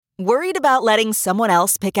Worried about letting someone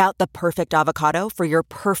else pick out the perfect avocado for your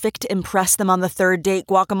perfect impress them on the third date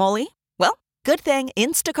guacamole? Well, good thing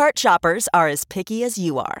Instacart shoppers are as picky as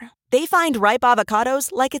you are. They find ripe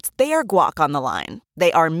avocados like it's their guac on the line.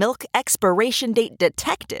 They are milk expiration date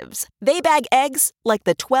detectives. They bag eggs like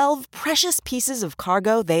the 12 precious pieces of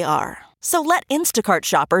cargo they are. So let Instacart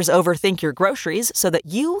shoppers overthink your groceries so that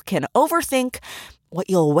you can overthink what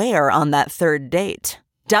you'll wear on that third date.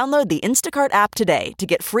 Download the Instacart app today to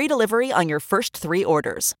get free delivery on your first 3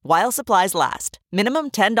 orders, while supplies last.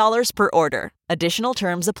 Minimum $10 per order. Additional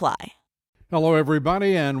terms apply. Hello,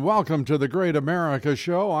 everybody, and welcome to the Great America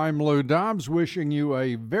Show. I'm Lou Dobbs, wishing you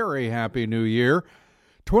a very happy new year.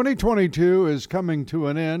 2022 is coming to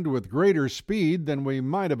an end with greater speed than we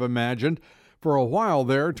might have imagined. For a while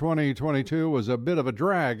there, 2022 was a bit of a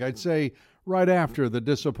drag. I'd say right after the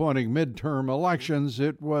disappointing midterm elections,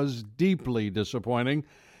 it was deeply disappointing.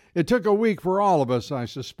 It took a week for all of us, I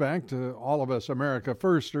suspect, all of us America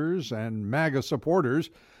Firsters and MAGA supporters,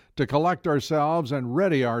 to collect ourselves and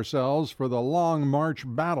ready ourselves for the long March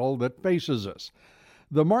battle that faces us.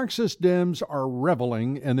 The Marxist Dems are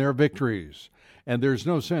reveling in their victories, and there's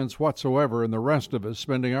no sense whatsoever in the rest of us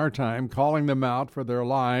spending our time calling them out for their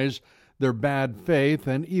lies, their bad faith,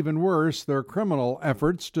 and even worse, their criminal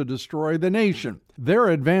efforts to destroy the nation. They're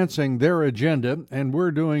advancing their agenda, and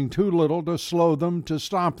we're doing too little to slow them, to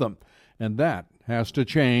stop them. And that has to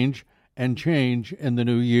change, and change in the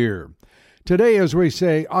new year. Today, as we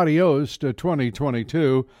say adios to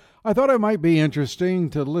 2022, I thought it might be interesting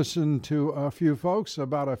to listen to a few folks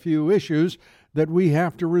about a few issues that we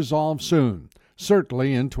have to resolve soon,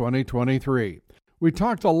 certainly in 2023. We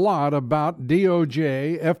talked a lot about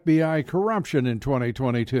DOJ, FBI corruption in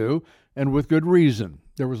 2022, and with good reason.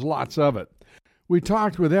 There was lots of it. We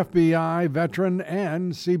talked with FBI veteran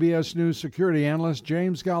and CBS News security analyst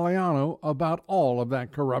James Galliano about all of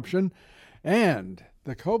that corruption and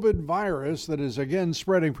the COVID virus that is again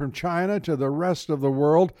spreading from China to the rest of the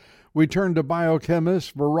world. We turned to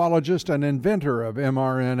biochemist, virologist, and inventor of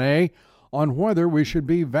mRNA on whether we should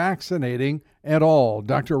be vaccinating at all,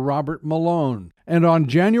 Dr. Robert Malone. And on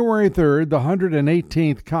January 3rd, the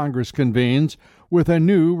 118th Congress convenes with a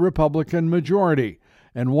new Republican majority.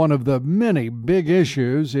 And one of the many big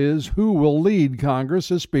issues is who will lead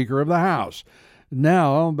Congress as Speaker of the House.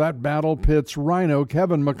 Now that battle pits Rhino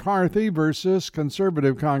Kevin McCarthy versus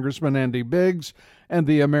conservative Congressman Andy Biggs and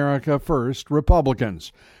the America First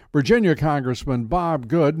Republicans. Virginia Congressman Bob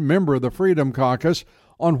Good, member of the Freedom Caucus,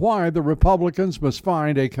 on why the Republicans must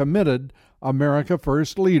find a committed America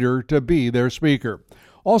First leader to be their speaker.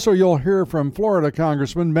 Also, you'll hear from Florida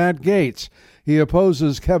Congressman Matt Gaetz. He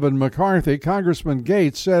opposes Kevin McCarthy. Congressman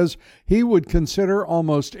Gaetz says he would consider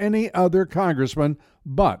almost any other congressman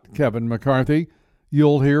but Kevin McCarthy.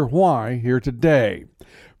 You'll hear why here today.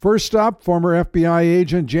 First up, former FBI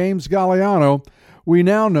agent James Galliano. We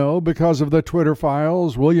now know, because of the Twitter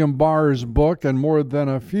files, William Barr's book, and more than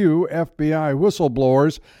a few FBI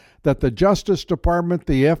whistleblowers, that the Justice Department,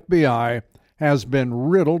 the FBI, has been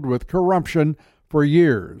riddled with corruption for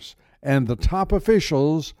years, and the top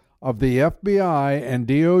officials of the FBI and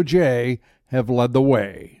DOJ have led the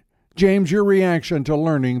way. James, your reaction to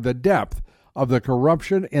learning the depth of the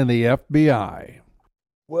corruption in the FBI?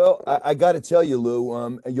 Well, I got to tell you,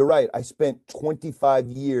 Lou, you're right. I spent 25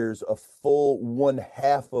 years, a full one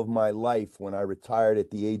half of my life when I retired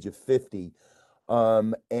at the age of 50.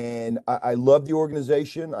 And I love the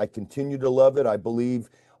organization. I continue to love it. I believe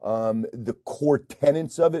the core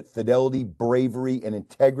tenets of it, fidelity, bravery, and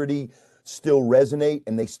integrity, still resonate,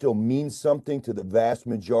 and they still mean something to the vast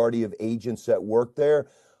majority of agents that work there.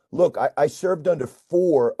 Look, I served under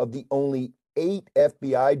 4 of the only 8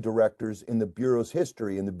 FBI directors in the Bureau's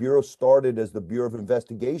history, and the Bureau started as the Bureau of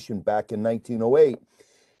Investigation back in 1908.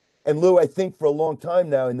 And Lou, I think for a long time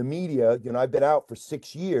now in the media, I've been out for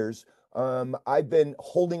 6 years. I've been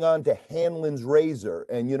holding on to Hanlon's razor,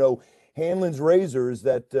 and Hanlon's razor is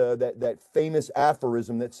that famous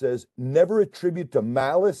aphorism that says, "Never attribute to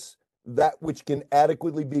malice that which can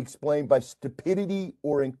adequately be explained by stupidity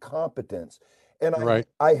or incompetence." And Right.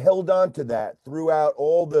 I held on to that throughout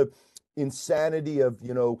all the insanity of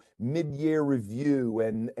mid-year review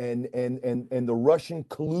and the Russian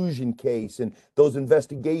collusion case and those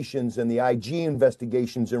investigations and the IG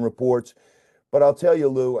investigations and reports. But I'll tell you,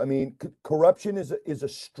 Lou, I mean, corruption is a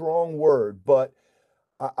strong word, but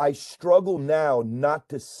I struggle now not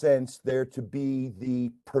to sense there to be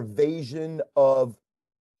the pervasion of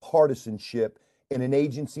partisanship in an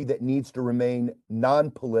agency that needs to remain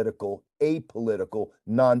non-political, apolitical,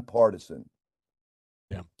 nonpartisan.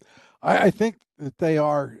 Yeah. I think that they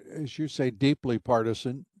are, as you say, deeply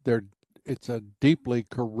partisan. They're it's a deeply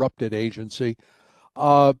corrupted agency.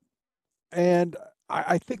 Uh, and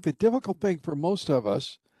I think the difficult thing for most of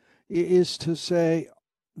us is to say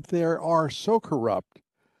they are so corrupt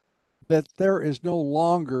that there is no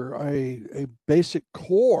longer a basic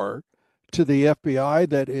core to the FBI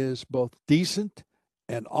that is both decent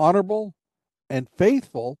and honorable and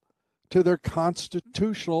faithful to their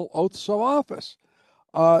constitutional oaths of office.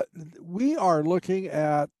 Uh, we are looking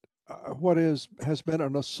at what has been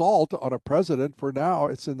an assault on a president for now.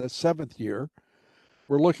 It's in the seventh year.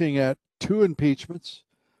 We're looking at two impeachments,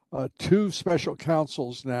 two special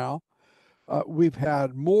counsels now. We've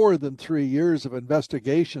had more than 3 years of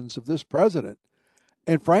investigations of this president.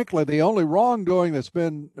 And frankly, the only wrongdoing that's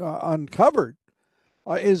been uncovered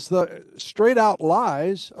is the straight out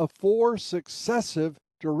lies of four successive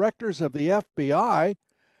directors of the FBI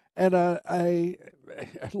and a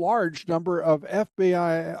large number of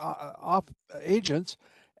FBI agents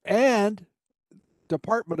and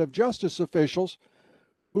Department of Justice officials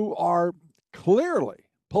who are clearly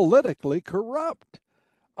politically corrupt.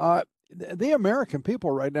 The American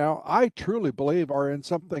people right now, I truly believe, are in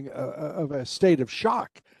something of a state of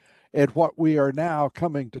shock at what we are now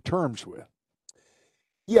coming to terms with.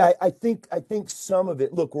 Yeah, I think some of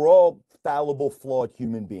it. Look, we're all fallible, flawed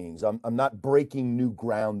human beings. I'm not breaking new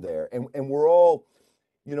ground there, and we're all,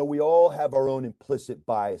 we all have our own implicit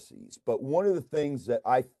biases. But one of the things that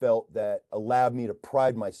I felt that allowed me to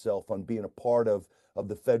pride myself on being a part of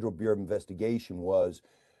the Federal Bureau of Investigation was,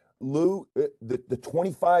 Lou, the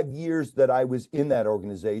 25 years that I was in that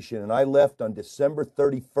organization, and I left on December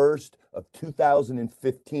 31st of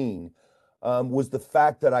 2015, was the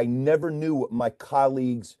fact that I never knew what my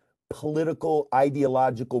colleagues' political,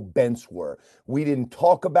 ideological bents were. We didn't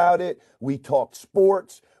talk about it. We talked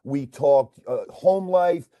sports. We talked home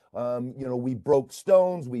life. We broke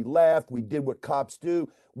stones. We laughed. We did what cops do.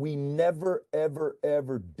 We never, ever,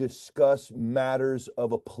 ever discussed matters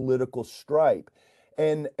of a political stripe.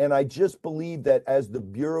 And I just believe that as the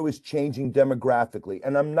Bureau is changing demographically,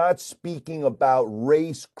 and I'm not speaking about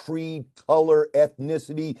race, creed, color,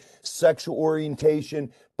 ethnicity, sexual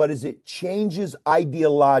orientation, but as it changes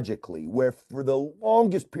ideologically, where for the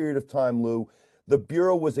longest period of time, Lou, the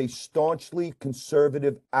Bureau was a staunchly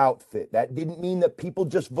conservative outfit. That didn't mean that people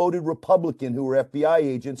just voted Republican who were FBI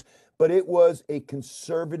agents, but it was a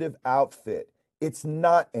conservative outfit. It's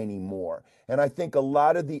not anymore. And I think a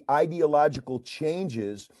lot of the ideological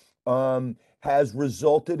changes has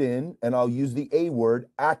resulted in, and I'll use the A word,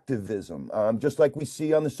 activism. Just like we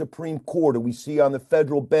see on the Supreme Court, or we see on the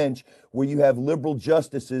federal bench, where you have liberal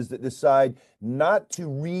justices that decide not to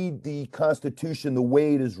read the Constitution the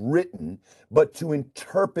way it is written, but to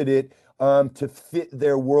interpret it to fit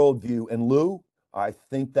their worldview. And Lou, I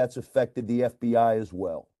think that's affected the FBI as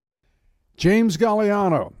well. James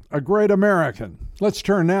Galliano, a great American. Let's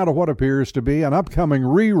turn now to what appears to be an upcoming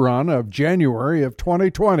rerun of January of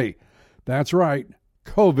 2020. That's right,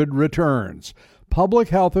 COVID returns. Public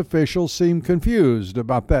health officials seem confused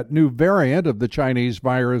about that new variant of the Chinese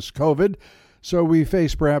virus COVID, so we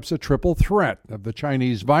face perhaps a triple threat of the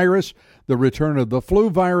Chinese virus, the return of the flu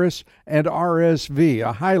virus, and RSV,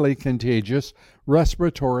 a highly contagious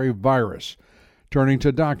respiratory virus. Turning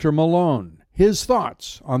to Dr. Malone, his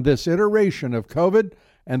thoughts on this iteration of COVID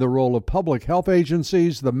and the role of public health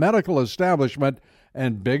agencies, the medical establishment,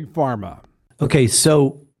 and Big Pharma. Okay,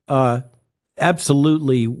 so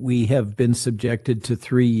absolutely, we have been subjected to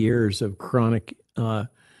 3 years of chronic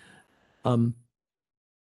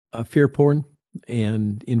fear porn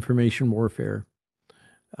and information warfare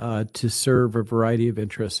to serve a variety of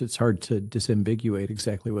interests. It's hard to disambiguate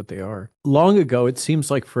exactly what they are. Long ago, it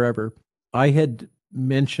seems like forever, I had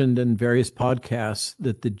mentioned in various podcasts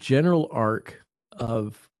that the general arc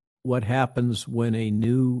of what happens when a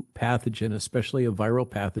new pathogen, especially a viral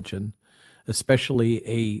pathogen, especially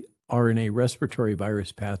a RNA respiratory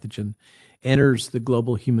virus pathogen, enters the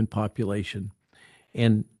global human population.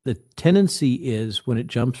 And the tendency is when it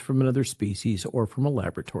jumps from another species or from a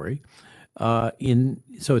laboratory, so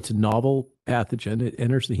it's a novel pathogen, it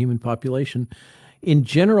enters the human population. In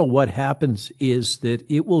general, what happens is that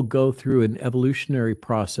it will go through an evolutionary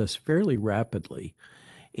process fairly rapidly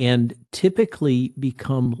and typically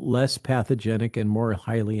become less pathogenic and more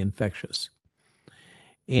highly infectious.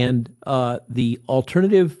 And the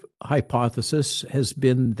alternative hypothesis has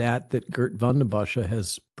been that Geert Vanden Bossche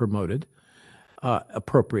has promoted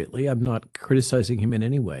appropriately. I'm not criticizing him in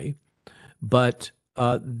any way, but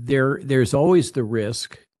there's always the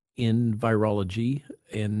risk in virology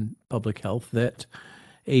and public health that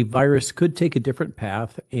a virus could take a different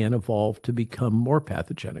path and evolve to become more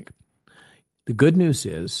pathogenic. The good news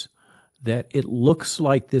is that it looks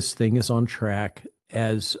like this thing is on track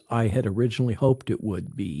as I had originally hoped it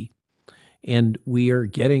would be. And we are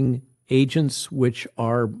getting agents which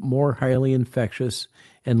are more highly infectious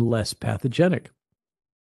and less pathogenic.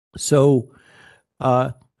 So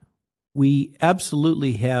we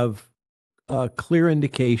absolutely have clear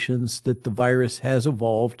indications that the virus has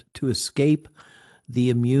evolved to escape the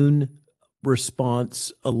immune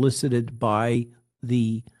response elicited by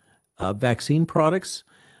the vaccine products.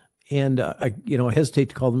 And I hesitate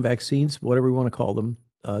to call them vaccines, whatever we want to call them,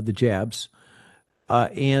 the jabs.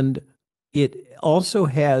 And it also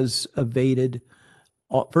has evaded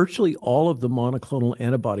virtually all of the monoclonal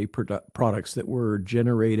antibody products that were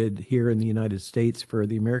generated here in the United States for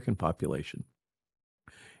the American population.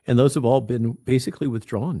 And those have all been basically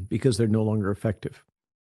withdrawn because they're no longer effective.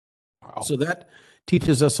 Wow. So that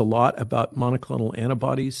teaches us a lot about monoclonal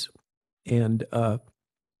antibodies and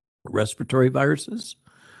respiratory viruses.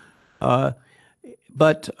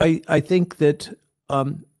 But I think that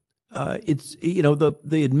it's,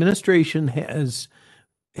 the administration has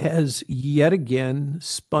yet again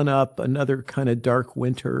spun up another kind of dark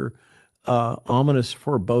winter, ominous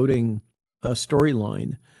foreboding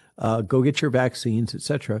storyline. Go get your vaccines,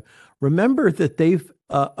 etc. Remember that they've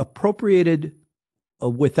appropriated,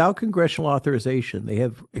 without congressional authorization, they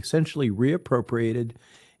have essentially reappropriated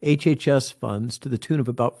HHS funds to the tune of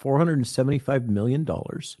about $475 million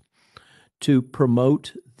to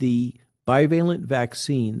promote the bivalent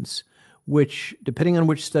vaccines, which, depending on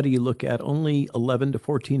which study you look at, only 11 to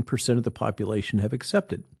 14% of the population have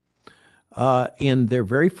accepted. And they're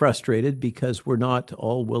very frustrated because we're not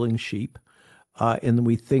all willing sheep. And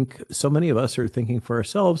we think, so many of us are thinking for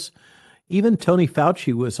ourselves. Even Tony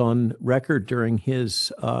Fauci was on record during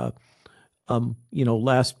his,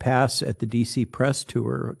 last pass at the DC press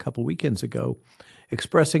tour a couple weekends ago,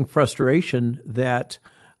 expressing frustration that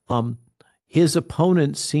his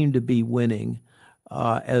opponents seem to be winning,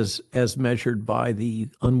 as measured by the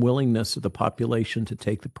unwillingness of the population to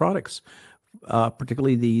take the products,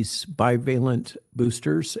 particularly these bivalent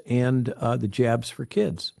boosters and the jabs for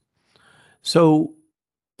kids. So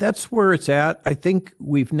that's where it's at. I think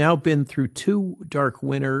we've now been through 2 dark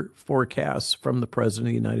winter forecasts from the President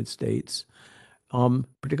of the United States,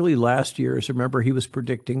 particularly last year. As remember, he was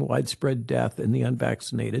predicting widespread death in the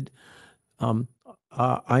unvaccinated.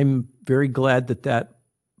 I'm very glad that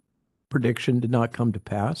prediction did not come to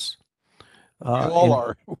pass. We all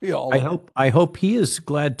are. I hope he is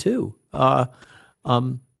glad too. That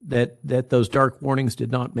those dark warnings did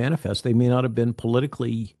not manifest. They may not have been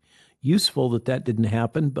politically useful that didn't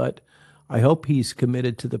happen, but I hope he's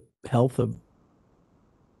committed to the health of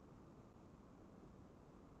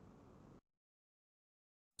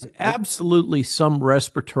absolutely some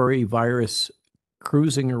respiratory virus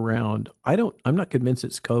cruising around. I'm not convinced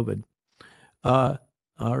it's COVID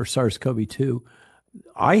or SARS-CoV-2.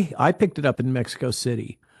 I picked it up in Mexico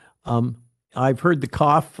City. I've heard the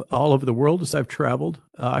cough all over the world as I've traveled.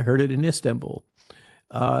 I heard it in Istanbul.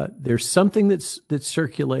 There's something that's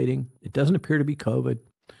circulating. It doesn't appear to be COVID.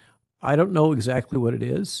 I don't know exactly what it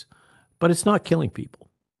is, but it's not killing people.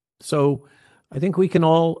 So I think we can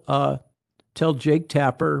all tell Jake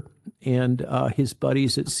Tapper and his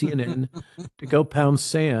buddies at CNN to go pound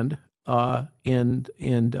sand. Not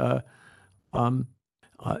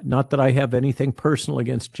that I have anything personal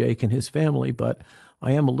against Jake and his family, but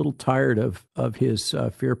I am a little tired of his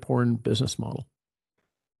fear porn business model.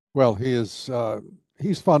 Well, he is.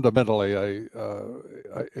 He's fundamentally a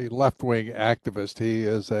left-wing activist. He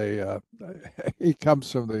is he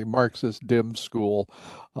comes from the Marxist dim school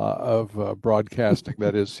of broadcasting.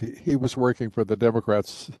 That is, he was working for the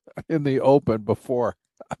Democrats in the open before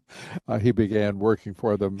he began working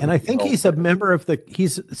for them. And I think he's a member of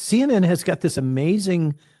CNN has got this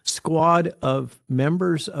amazing squad of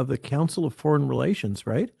members of the Council of Foreign Relations,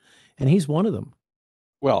 right? And he's one of them.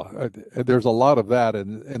 Well, there's a lot of that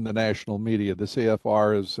in the national media. The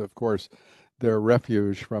CFR is, of course, their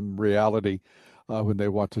refuge from reality when they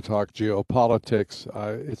want to talk geopolitics.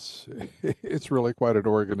 It's really quite an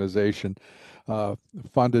organization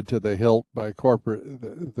funded to the hilt by the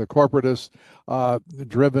corporatists,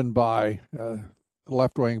 driven by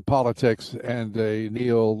left-wing politics and a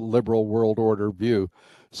neoliberal world order view.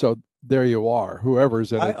 So there you are.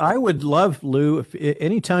 Whoever's in it. I would love, Lou, if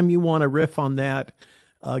anytime you want to riff on that,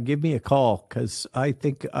 give me a call, because I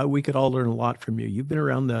think we could all learn a lot from you. You've been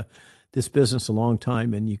around this business a long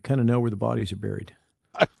time, and you kind of know where the bodies are buried.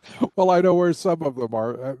 Well, I know where some of them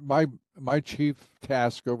are. My chief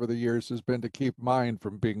task over the years has been to keep mine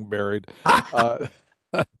from being buried.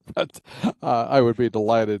 But I would be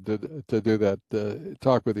delighted to do that,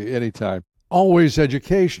 talk with you anytime. Always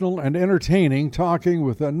educational and entertaining, talking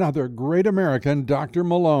with another great American, Dr.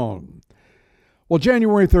 Malone. Well,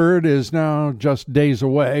 January 3rd is now just days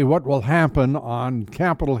away. What will happen on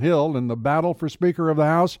Capitol Hill in the battle for Speaker of the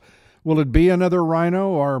House? Will it be another rhino,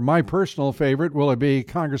 or my personal favorite, will it be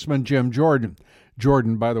Congressman Jim Jordan?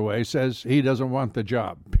 Jordan, by the way, says he doesn't want the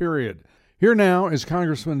job, period. Here now is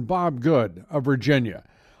Congressman Bob Good of Virginia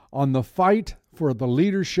on the fight for the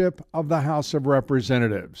leadership of the House of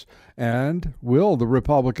Representatives. And will the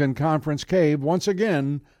Republican conference cave once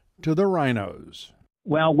again to the rhinos?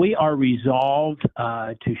 Well, we are resolved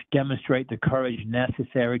to demonstrate the courage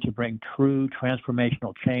necessary to bring true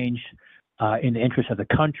transformational change in the interest of the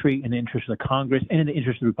country, in the interest of the Congress, and in the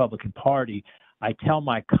interest of the Republican Party. I tell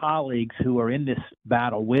my colleagues who are in this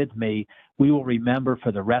battle with me, we will remember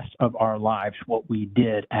for the rest of our lives what we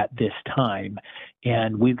did at this time.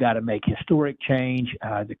 And we've got to make historic change.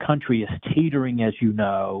 The country is teetering, as you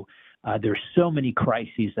know. There's so many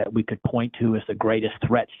crises that we could point to as the greatest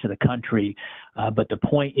threats to the country. But the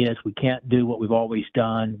point is we can't do what we've always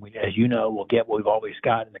done. As you know, we'll get what we've always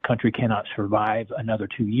got, and the country cannot survive another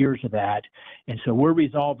 2 years of that. And so we're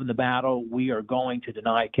resolved in the battle. We are going to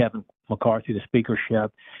deny Kevin McCarthy the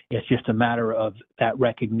speakership. It's just a matter of that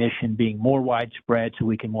recognition being more widespread so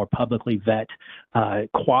we can more publicly vet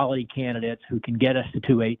quality candidates who can get us to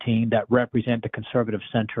 218 that represent the conservative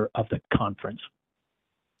center of the conference.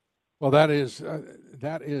 Well, that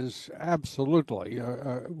is absolutely.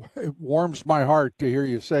 It warms my heart to hear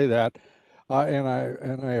you say that, and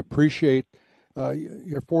I appreciate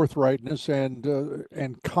your forthrightness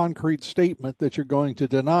and concrete statement that you're going to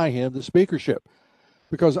deny him the speakership.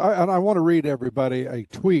 Because I want to read everybody a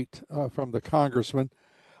tweet from the congressman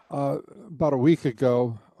about a week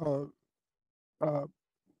ago.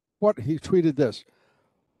 What he tweeted this: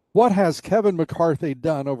 "What has Kevin McCarthy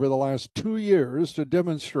done over the last 2 years to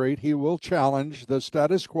demonstrate he will challenge the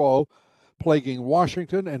status quo plaguing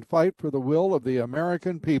Washington and fight for the will of the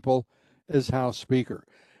American people as House Speaker?"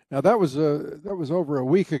 Now that was over a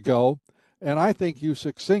week ago, and I think you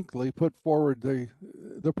succinctly put forward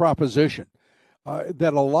the proposition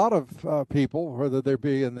that a lot of people, whether they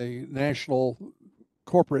be in the national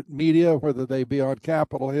corporate media, whether they be on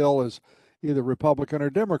Capitol Hill as either Republican or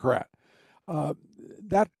Democrat,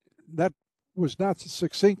 that was not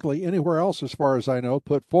succinctly anywhere else, as far as I know,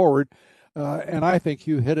 put forward, and I think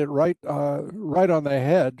you hit it right on the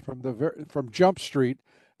head from Jump Street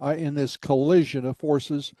in this collision of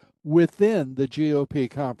forces within the GOP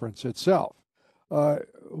conference itself.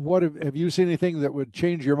 What have you seen anything that would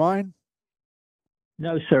change your mind?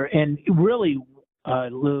 No, sir. And really,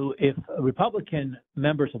 Lou, if Republican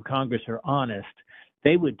members of Congress are honest,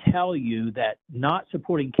 they would tell you that not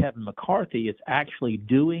supporting Kevin McCarthy is actually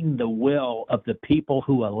doing the will of the people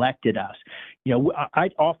who elected us. You know, I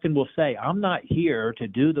often will say, I'm not here to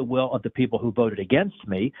do the will of the people who voted against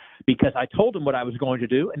me, because I told them what I was going to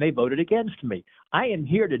do and they voted against me. I am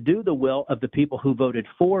here to do the will of the people who voted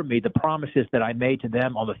for me, the promises that I made to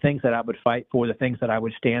them on the things that I would fight for, the things that I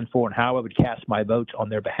would stand for, and how I would cast my votes on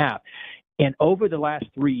their behalf. And over the last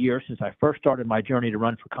 3 years, since I first started my journey to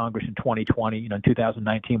run for Congress in 2020, in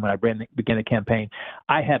 2019 when I began the campaign,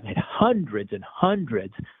 I have had hundreds and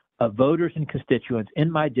hundreds of voters and constituents in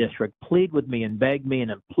my district plead with me and beg me and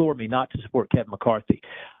implore me not to support Kevin McCarthy.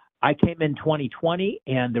 I came in 2020,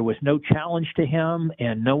 and there was no challenge to him,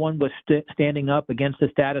 and no one was standing up against the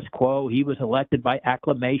status quo. He was elected by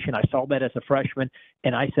acclamation. I saw that as a freshman,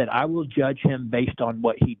 and I said, I will judge him based on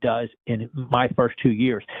what he does in my first 2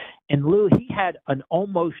 years. And Lou, he had an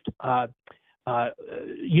almost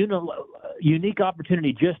unique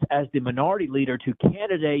opportunity just as the minority leader to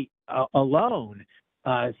candidate alone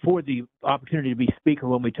for the opportunity to be Speaker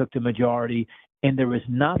when we took the majority. And there was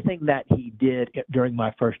nothing that he did during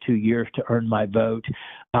my first 2 years to earn my vote.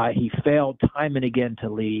 He failed time and again to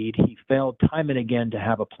lead. He failed time and again to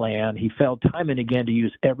have a plan. He failed time and again to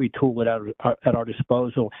use every tool at our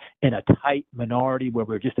disposal in a tight minority where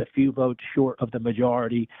we're just a few votes short of the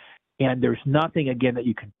majority. And there's nothing, again, that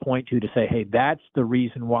you can point to say, hey, that's the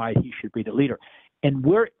reason why he should be the leader. And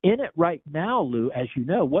we're in it right now, Lou, as you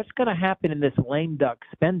know. What's going to happen in this lame duck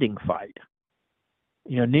spending fight?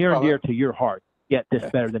 Near and dear to your heart. Get this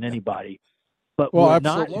better than anybody, but we're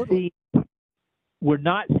not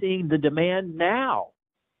seeing the demand now.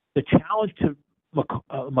 The challenge to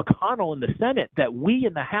McConnell in the Senate that we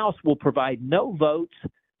in the House will provide no votes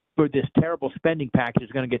for this terrible spending package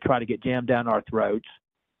is going to try to get jammed down our throats,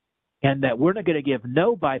 and that we're not going to give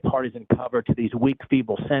no bipartisan cover to these weak,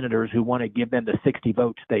 feeble senators who want to give them the 60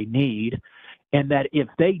 votes they need. And that if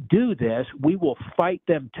they do this, we will fight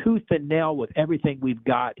them tooth and nail with everything we've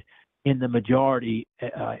got in the majority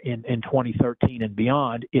in 2013 and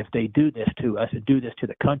beyond if they do this to us and do this to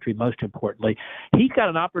the country, most importantly. He's got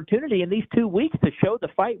an opportunity in these 2 weeks to show the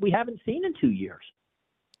fight we haven't seen in 2 years.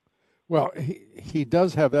 Well, he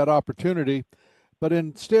does have that opportunity, but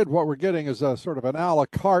instead what we're getting is a sort of an a la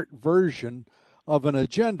carte version of an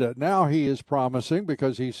agenda. Now he is promising,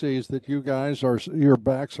 because he sees that you guys are,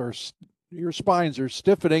 your spines are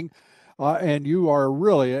stiffening, and you are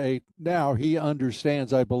really now he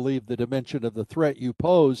understands, I believe, the dimension of the threat you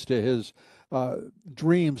pose to his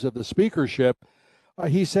dreams of the speakership.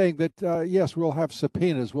 He's saying that, yes, we'll have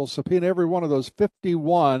subpoenas. We'll subpoena every one of those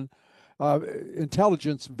 51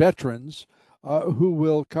 intelligence veterans who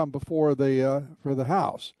will come before for the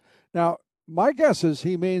House. Now, my guess is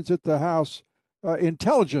he means that the House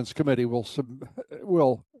Intelligence Committee will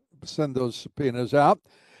send those subpoenas out,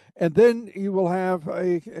 and then you will have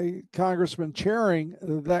a congressman chairing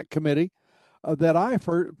that committee that I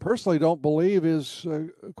personally don't believe is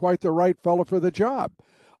quite the right fellow for the job.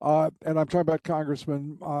 And I'm talking about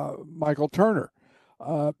Congressman Michael Turner.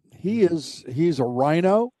 He's a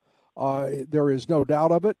rhino. There is no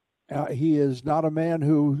doubt of it. He is not a man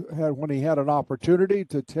who when he had an opportunity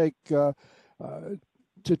to take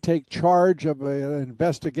charge of an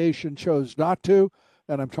investigation, chose not to.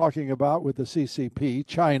 And I'm talking about with the CCP,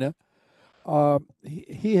 China.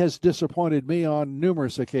 He has disappointed me on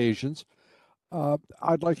numerous occasions.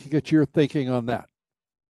 I'd like to get your thinking on that.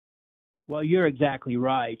 Well, you're exactly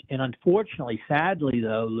right. And unfortunately, sadly,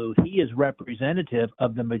 though, Lou, he is representative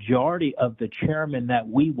of the majority of the chairmen that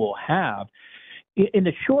we will have. In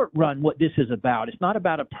the short run, what this is about, it's not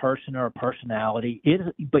about a person or a personality.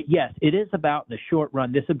 But yes, it is about, in the short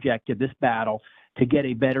run, this objective, this battle to get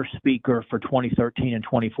a better speaker for 2013 and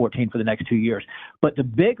 2014 for the next 2 years. But the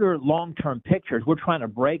bigger long-term picture is we're trying to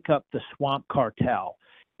break up the swamp cartel.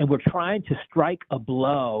 And we're trying to strike a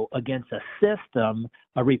blow against a system,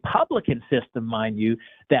 a Republican system, mind you,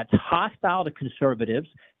 that's hostile to conservatives,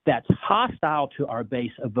 that's hostile to our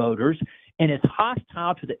base of voters, and it's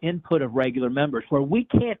hostile to the input of regular members, where we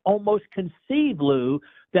can't almost conceive, Lou,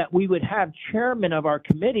 that we would have chairmen of our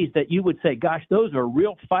committees that you would say, gosh, those are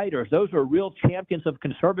real fighters. Those are real champions of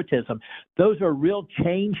conservatism. Those are real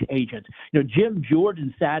change agents. You know, Jim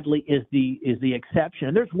Jordan, sadly, is the exception.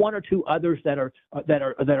 And there's one or two others that are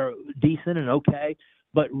decent and okay.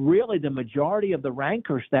 But really, the majority of the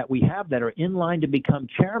rankers that we have that are in line to become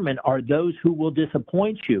chairman are those who will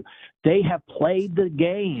disappoint you. They have played the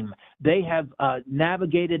game. They have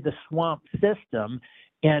navigated the swamp system.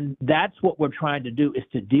 And that's what we're trying to do, is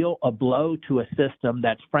to deal a blow to a system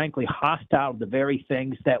that's frankly hostile to the very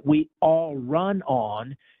things that we all run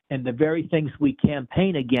on and the very things we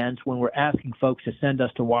campaign against when we're asking folks to send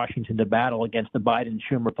us to Washington to battle against the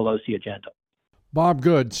Biden-Schumer-Pelosi agenda. Bob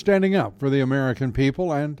Good, standing up for the American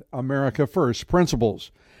people and America First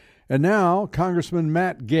principles. And now, Congressman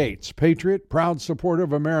Matt Gaetz, patriot, proud supporter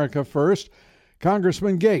of America First.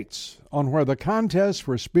 Congressman Gaetz, on where the contest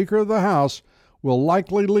for Speaker of the House will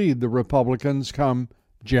likely lead the Republicans come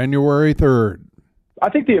January 3rd. I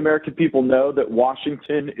think the American people know that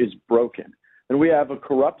Washington is broken, and we have a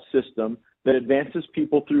corrupt system that advances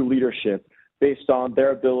people through leadership based on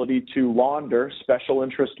their ability to launder special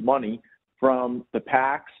interest money from the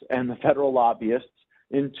PACs and the federal lobbyists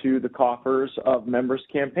into the coffers of members'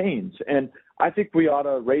 campaigns. And I think we ought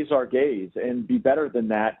to raise our gaze and be better than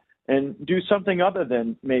that and do something other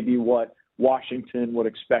than maybe what Washington would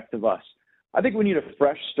expect of us. I think we need a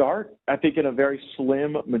fresh start. I think in a very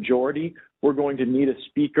slim majority, we're going to need a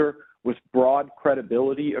speaker with broad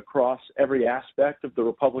credibility across every aspect of the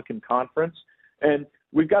Republican conference. And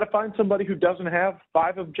we've got to find somebody who doesn't have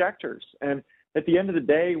 5 objectors. And at the end of the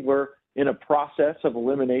day, we're in a process of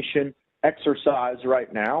elimination exercise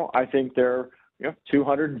right now. I think there are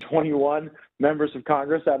 221 members of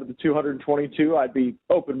Congress out of the 222 I'd be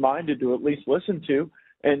open-minded to at least listen to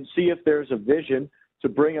and see if there's a vision to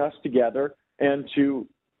bring us together and to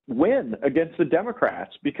win against the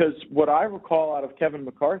Democrats. Because what I recall out of Kevin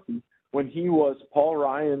McCarthy, when he was Paul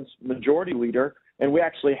Ryan's majority leader, and we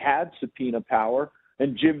actually had subpoena power,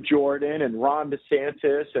 and Jim Jordan and Ron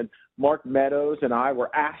DeSantis and Mark Meadows and I were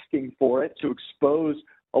asking for it to expose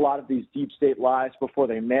a lot of these deep state lies before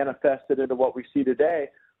they manifested into what we see today.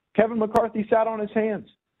 Kevin McCarthy sat on his hands.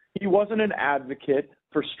 He wasn't an advocate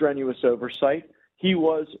for strenuous oversight. He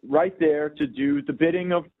was right there to do the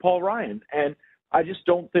bidding of Paul Ryan. And I just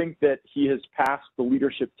don't think that he has passed the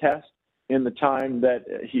leadership test in the time that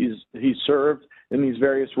he's served in these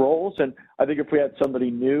various roles. And I think if we had somebody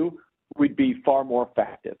new, we'd be far more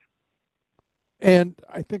effective. And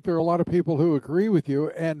I think there are a lot of people who agree with you.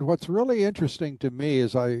 And what's really interesting to me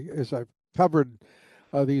is I've covered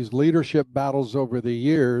these leadership battles over the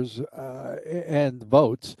years and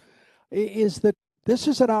votes is that this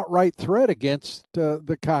is an outright threat against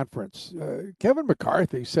the conference. Kevin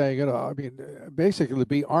McCarthy saying, basically it'd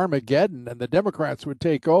be Armageddon and the Democrats would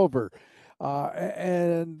take over.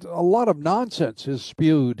 And a lot of nonsense is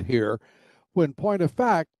spewed here when, point of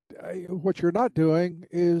fact, what you're not doing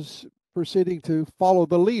is proceeding to follow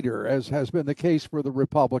the leader, as has been the case for the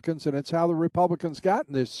Republicans. And it's how the Republicans got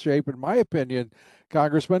in this shape, in my opinion,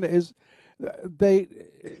 Congressman, is they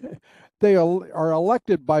are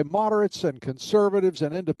elected by moderates and conservatives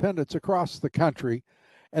and independents across the country,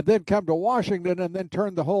 and then come to Washington and then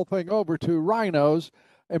turn the whole thing over to rhinos.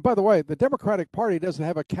 And by the way, the Democratic Party doesn't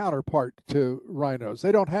have a counterpart to rhinos.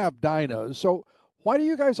 They don't have dinos. So why do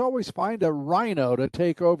you guys always find a rhino to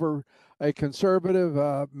take over a conservative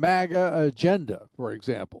MAGA agenda, for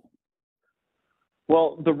example?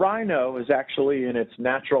 Well, the rhino is actually in its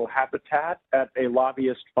natural habitat at a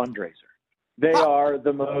lobbyist fundraiser. They are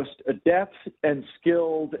the most adept and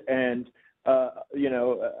skilled and,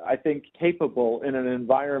 I think capable in an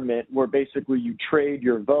environment where basically you trade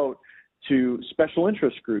your vote to special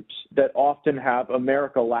interest groups that often have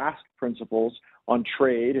America Last principles on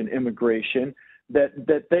trade and immigration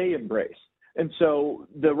that they embrace. And so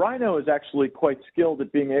the rhino is actually quite skilled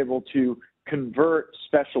at being able to convert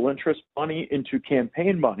special interest money into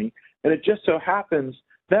campaign money. And it just so happens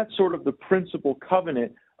that's sort of the principal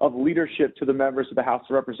covenant of leadership to the members of the House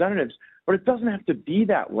of Representatives. But it doesn't have to be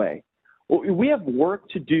that way. We have work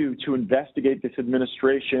to do to investigate this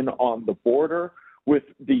administration on the border, with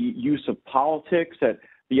the use of politics at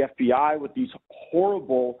the FBI, with these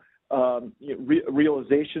horrible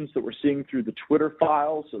realizations that we're seeing through the Twitter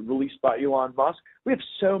files released by Elon Musk. We have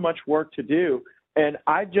so much work to do. And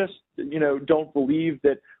I just, don't believe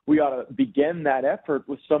that we ought to begin that effort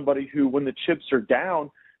with somebody who, when the chips are down,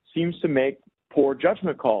 seems to make poor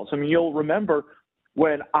judgment calls. I mean, you'll remember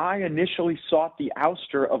when I initially sought the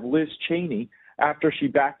ouster of Liz Cheney after she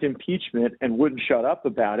backed impeachment and wouldn't shut up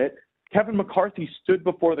about it, Kevin McCarthy stood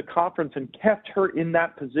before the conference and kept her in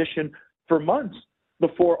that position for months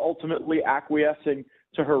before ultimately acquiescing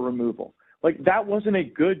to her removal. Like, that wasn't a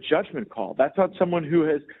good judgment call. That's not someone who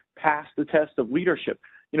has passed the test of leadership.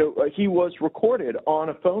 He was recorded on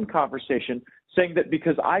a phone conversation saying that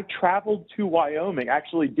because I traveled to Wyoming,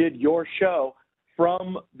 actually did your show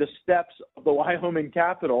from the steps of the Wyoming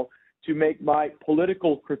Capitol to make my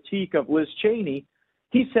political critique of Liz Cheney,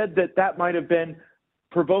 he said that might have been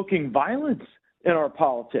provoking violence in our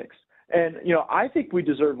politics. And, I think we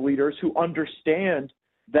deserve leaders who understand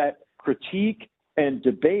that critique and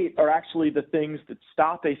debate are actually the things that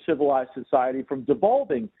stop a civilized society from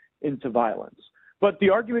devolving into violence. But the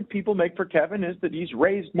argument people make for Kevin is that he's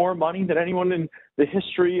raised more money than anyone in the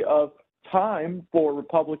history of time for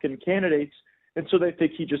Republican candidates. And so they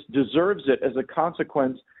think he just deserves it as a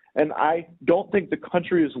consequence. And I don't think the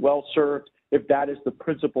country is well served if that is the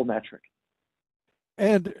principal metric.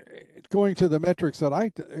 And going to the metrics that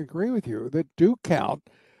I agree with you that do count,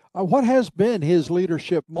 what has been his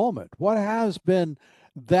leadership moment? What has been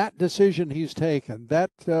that decision he's taken,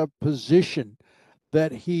 that position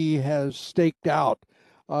that he has staked out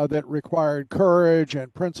that required courage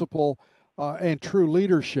and principle and true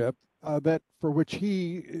leadership that for which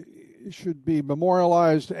he should be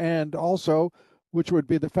memorialized, and also which would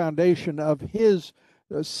be the foundation of his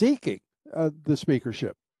seeking the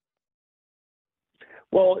speakership?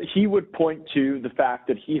 Well, he would point to the fact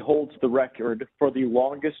that he holds the record for the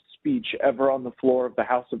longest speech ever on the floor of the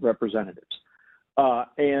House of Representatives.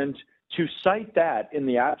 And to cite that in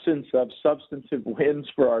the absence of substantive wins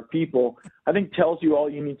for our people, I think tells you all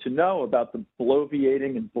you need to know about the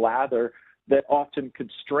bloviating and blather that often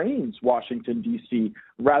constrains Washington, D.C.,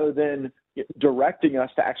 rather than directing us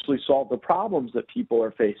to actually solve the problems that people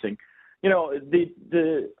are facing.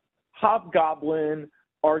 The hobgoblin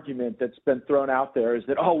argument that's been thrown out there is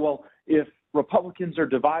that, if Republicans are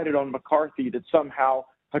divided on McCarthy, that somehow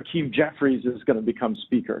Hakeem Jeffries is going to become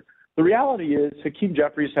Speaker. The reality is Hakeem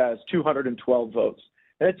Jeffries has 212 votes,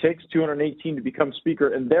 and it takes 218 to become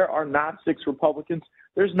Speaker, and there are not 6 Republicans.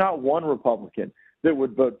 There's not one Republican that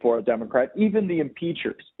would vote for a Democrat, even the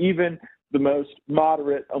impeachers, even the most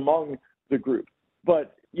moderate among the group.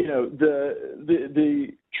 But, the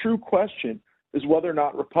true question is whether or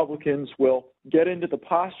not Republicans will get into the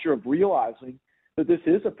posture of realizing that this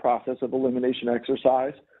is a process of elimination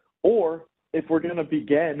exercise, or if we're going to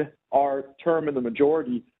begin our term in the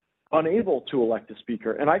majority unable to elect a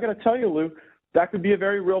speaker. And I got to tell you, Lou, that could be a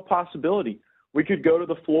very real possibility. We could go to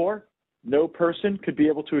the floor, no person could be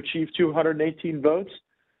able to achieve 218 votes,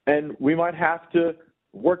 and we might have to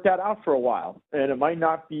work that out for a while. And it might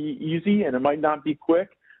not be easy and it might not be quick,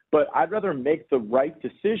 but I'd rather make the right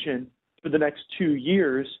decision for the next 2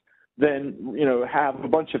 years than, have a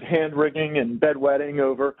bunch of hand-wringing and bedwetting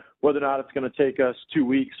over whether or not it's going to take us 2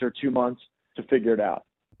 weeks or 2 months to figure it out.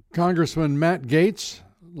 Congressman Matt Gaetz,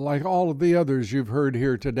 like all of the others you've heard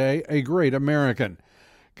here today, a great American.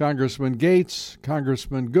 Congressman Gaetz,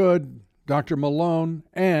 Congressman Good, Dr. Malone,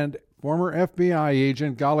 and former FBI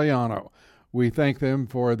agent Galliano. We thank them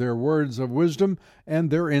for their words of wisdom and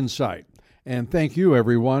their insight. And thank you,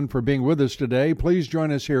 everyone, for being with us today. Please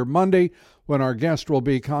join us here Monday when our guest will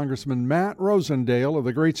be Congressman Matt Rosendale of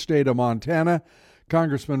the great state of Montana.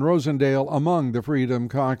 Congressman Rosendale among the Freedom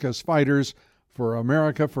Caucus fighters for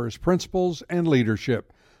America First Principles and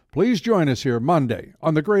Leadership. Please join us here Monday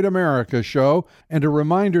on The Great America Show. And a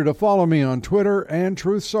reminder to follow me on Twitter and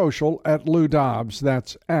Truth Social at Lou Dobbs.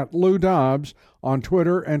 That's at Lou Dobbs on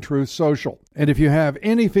Twitter and Truth Social. And if you have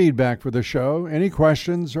any feedback for the show, any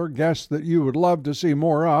questions or guests that you would love to see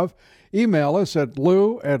more of, email us at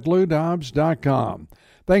lou@loudobbs.com.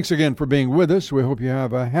 Thanks again for being with us. We hope you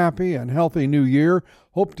have a happy and healthy new year.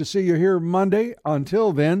 Hope to see you here Monday.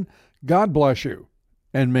 Until then, God bless you,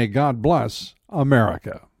 and may God bless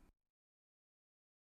America.